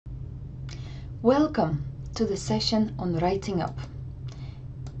Welcome to the session on writing up.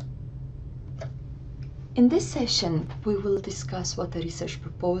 In this session, we will discuss what a research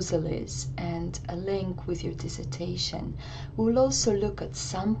proposal is and a link with your dissertation. We will also look at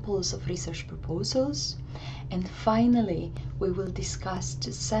samples of research proposals, and finally, we will discuss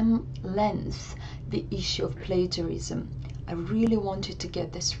to some length the issue of plagiarism. I really want you to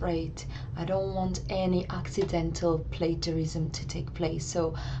get this right. I don't want any accidental plagiarism to take place,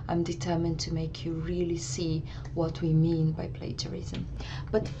 so I'm determined to make you really see what we mean by plagiarism.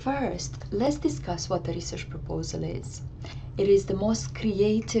 But first, let's discuss what a research proposal is. It is the most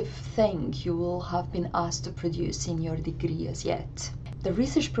creative thing you will have been asked to produce in your degree as yet. The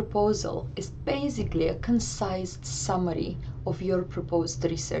research proposal is basically a concise summary of your proposed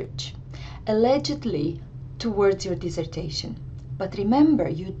research, allegedly towards your dissertation. But remember,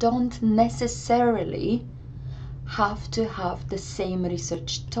 you don't necessarily have to have the same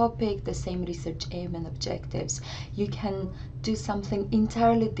research topic, the same research aim and objectives. You can do something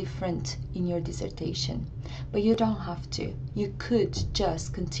entirely different in your dissertation, but you don't have to. You could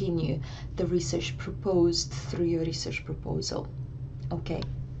just continue the research proposed through your research proposal. Okay,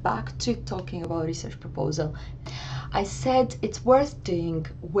 back to talking about research proposal. I said it's worth doing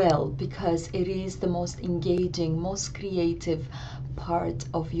well because it is the most engaging, most creative part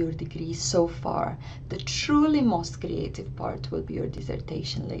of your degree so far. The truly most creative part will be your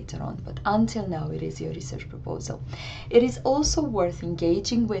dissertation later on, but until now it is your research proposal. It is also worth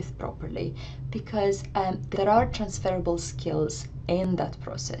engaging with properly because there are transferable skills in that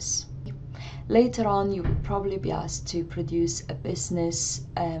process. Later on, you will probably be asked to produce a business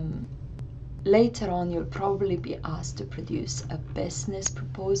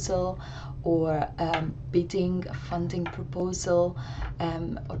proposal or bidding a funding proposal,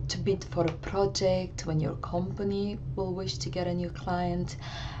 or to bid for a project when your company will wish to get a new client.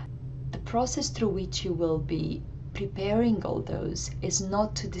 The process through which you will be preparing all those is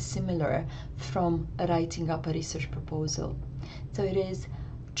not too dissimilar from writing up a research proposal. So it is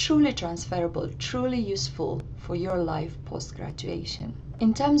truly transferable, truly useful for your life post-graduation.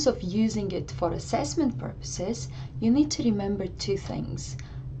 In terms of using it for assessment purposes, you need to remember two things: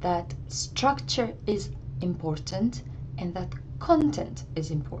 that structure is important and that content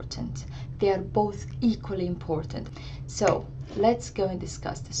is important. They are both equally important. So let's go and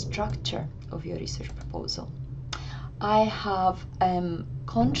discuss the structure of your research proposal. I have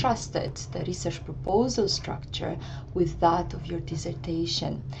contrasted the research proposal structure with that of your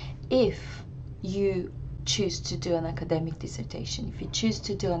dissertation. If you choose to do an academic dissertation, if you choose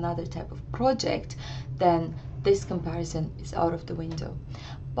to do another type of project, then this comparison is out of the window.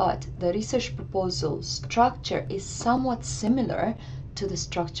 But the research proposal structure is somewhat similar to the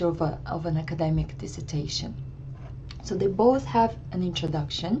structure of an academic dissertation. So they both have an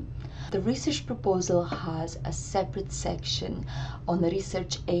introduction. The research proposal has a separate section on the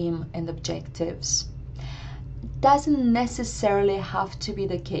research aim and objectives. Doesn't necessarily have to be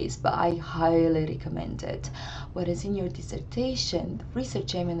the case, but I highly recommend it. Whereas in your dissertation, the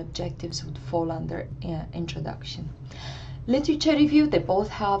research aim and objectives would fall under introduction. Literature review, they both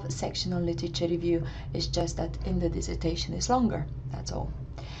have a section on literature review. It's just that in the dissertation is longer, that's all.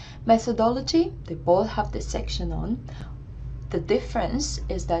 Methodology, they both have this section on. The difference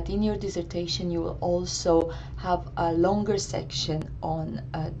is that in your dissertation you will also have a longer section on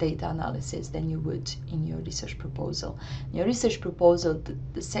data analysis than you would in your research proposal. In your research proposal,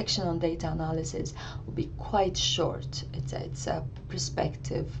 the section on data analysis will be quite short. It's a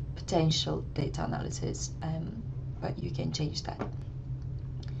prospective, potential data analysis, but you can change that.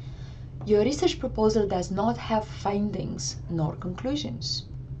 Your research proposal does not have findings nor conclusions.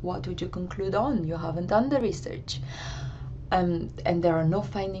 What would you conclude on? You haven't done the research. And there are no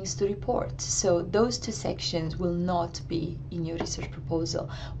findings to report. So those two sections will not be in your research proposal.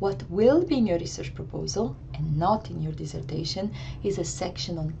 What will be in your research proposal and not in your dissertation is a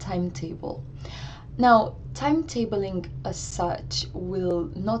section on timetable. Now, timetabling as such will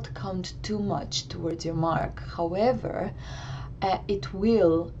not count too much towards your mark. However, it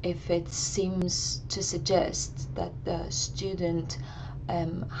will if it seems to suggest that the student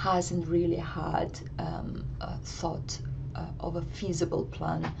hasn't really had a thought of a feasible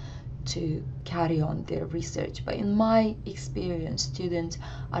plan to carry on their research. But in my experience, students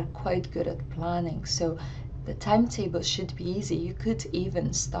are quite good at planning, so the timetable should be easy. You could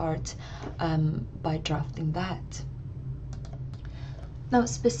even start by drafting that. Now,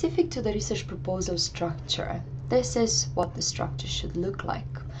 specific to the research proposal structure, this is what the structure should look like.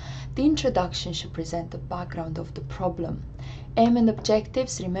 The introduction should present the background of the problem. Aim and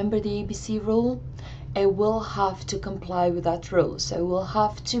objectives, remember the ABC rule? it will have to comply with that rule. So it will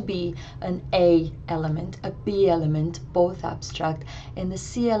have to be an A element, a B element, both abstract, and the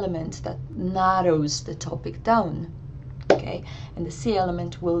C element that narrows the topic down. Okay, and the C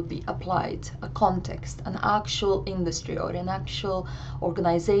element will be applied, a context, an actual industry or an actual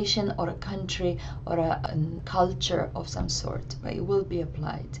organization or a country or a culture of some sort, but it will be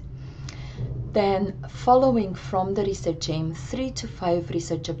applied. Then, following from the research aim, 3 to 5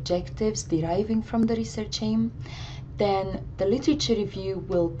 research objectives deriving from the research aim. Then the literature review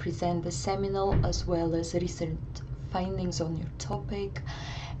will present the seminal as well as research findings on your topic,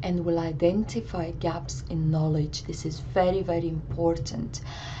 and will identify gaps in knowledge. This is very, very important,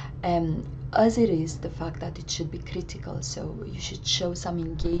 as it is the fact that it should be critical, so you should show some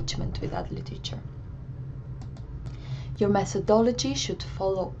engagement with that literature. Your methodology should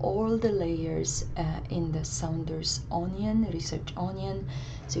follow all the layers in the Saunders onion, research onion.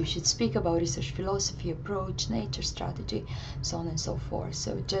 So you should speak about research philosophy, approach, nature, strategy, so on and so forth.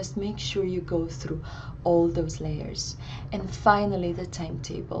 So just make sure you go through all those layers. And finally, the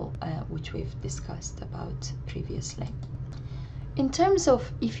timetable, which we've discussed about previously. In terms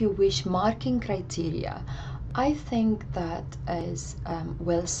of, if you wish, marking criteria, I think that is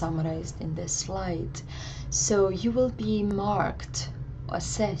well summarized in this slide. So you will be marked,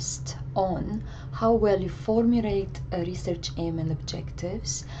 assessed on how well you formulate a research aim and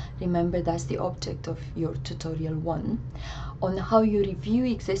objectives. Remember, that's the object of your tutorial 1. On how you review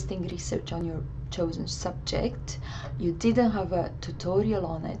existing research on your chosen subject. You didn't have a tutorial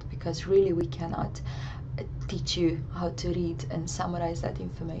on it because really we cannot teach you how to read and summarize that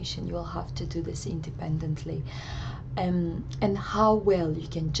information. You will have to do this independently. And how well you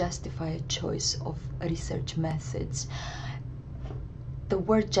can justify a choice of research methods. The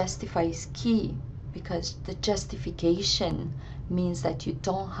word justify is key, because the justification means that you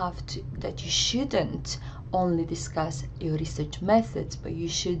don't have to, that you shouldn't only discuss your research methods, but you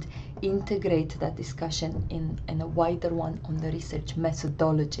should integrate that discussion in a wider one on the research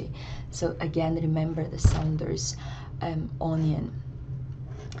methodology. So again, remember the Saunders onion.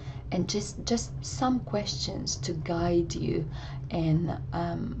 And just some questions to guide you in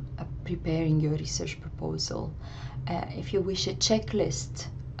preparing your research proposal. If you wish, a checklist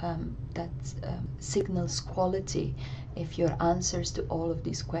that signals quality if your answers to all of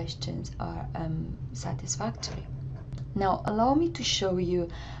these questions are satisfactory. Now, allow me to show you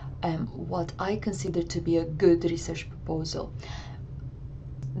what I consider to be a good research proposal.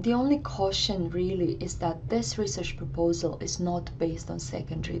 The only caution really is that this research proposal is not based on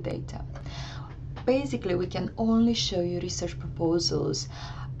secondary data. Basically, we can only show you research proposals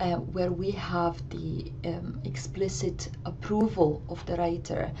where we have the explicit approval of the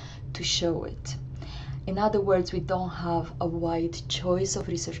writer to show it. In other words, we don't have a wide choice of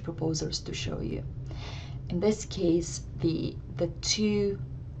research proposals to show you. In this case, the two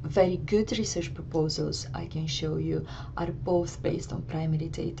very good research proposals I can show you are both based on primary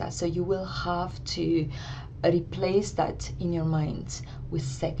data, so you will have to replace that in your mind with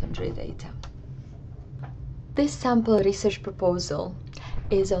secondary data. This sample research proposal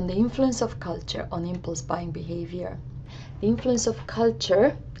is on the influence of culture on impulse buying behavior. The influence of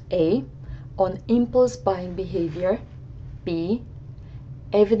culture, A, on impulse buying behavior, B,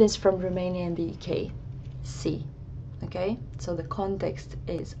 evidence from Romania and the UK, C. Okay, so the context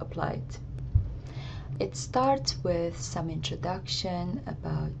is applied. It starts with some introduction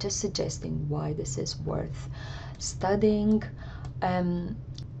about just suggesting why this is worth studying. Then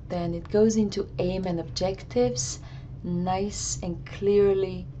it goes into aim and objectives, nice and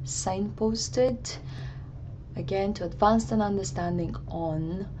clearly signposted, again to advance an understanding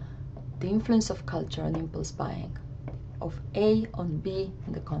on the influence of culture on impulse buying, of A on B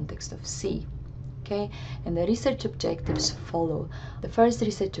in the context of C. Okay, and the research objectives follow. The first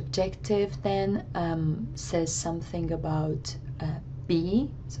research objective then says something about B,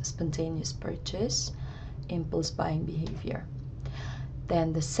 so spontaneous purchase, impulse buying behavior.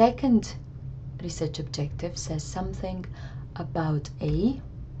 Then the second research objective says something about A,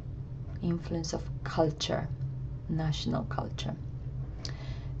 influence of culture, national culture.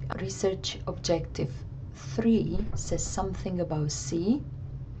 Research objective 3 says something about C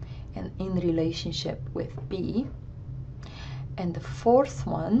and in relationship with B. And the fourth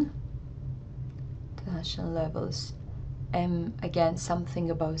one, the national levels, again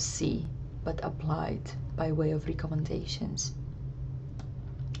something about C, but applied by way of recommendations.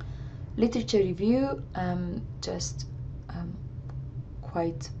 Literature review, just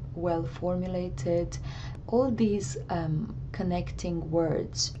quite well formulated. All these connecting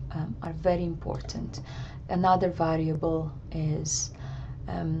words are very important. Another variable is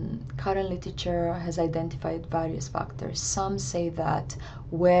Current literature has identified various factors. Some say that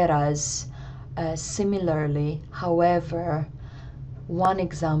whereas, similarly, however, one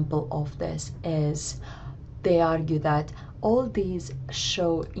example of this is they argue that all these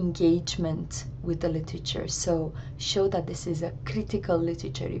show engagement with the literature, so show that this is a critical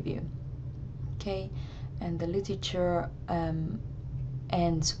literature review. Okay, and the literature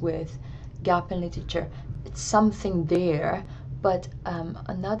ends with gap in literature. It's something there, but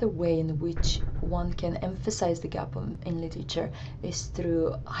another way in which one can emphasize the gap in literature is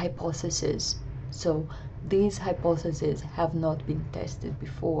through hypotheses. So these hypotheses have not been tested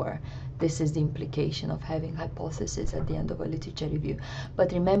before. This is the implication of having hypotheses at the end of a literature review.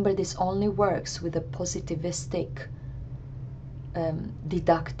 But remember, this only works with a positivistic,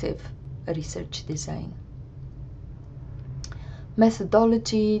 deductive research design.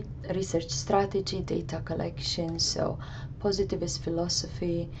 Methodology, research strategy, data collection. So positivist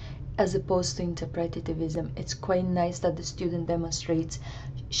philosophy as opposed to interpretativism. It's quite nice that the student demonstrates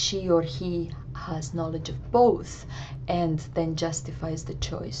she or he has knowledge of both and then justifies the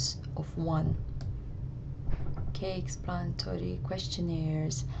choice of one. Okay, explanatory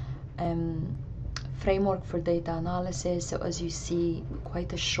questionnaires, framework for data analysis. So as you see,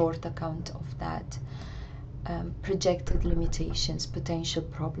 quite a short account of that. Projected limitations, potential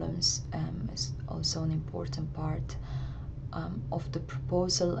problems is also an important part of the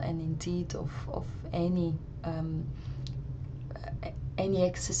proposal, and indeed of any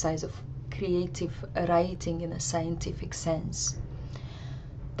exercise of creative writing in a scientific sense.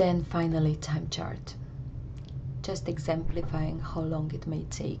 Then finally, time chart, just exemplifying how long it may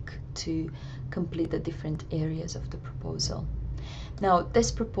take to complete the different areas of the proposal. Now,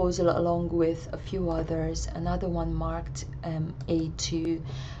 this proposal, along with a few others, another one marked A2,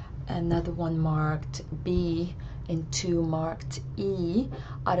 another one marked B, and two marked E,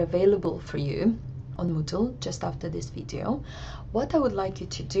 are available for you on Moodle just after this video. What I would like you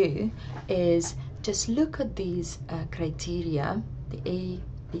to do is just look at these criteria, the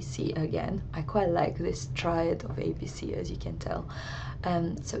ABC again. I quite like this triad of ABC, as you can tell.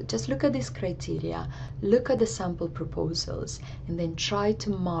 So just look at these criteria, look at the sample proposals, and then try to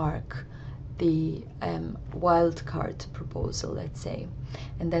mark the wildcard proposal, let's say,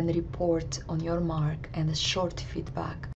 and then report on your mark and a short feedback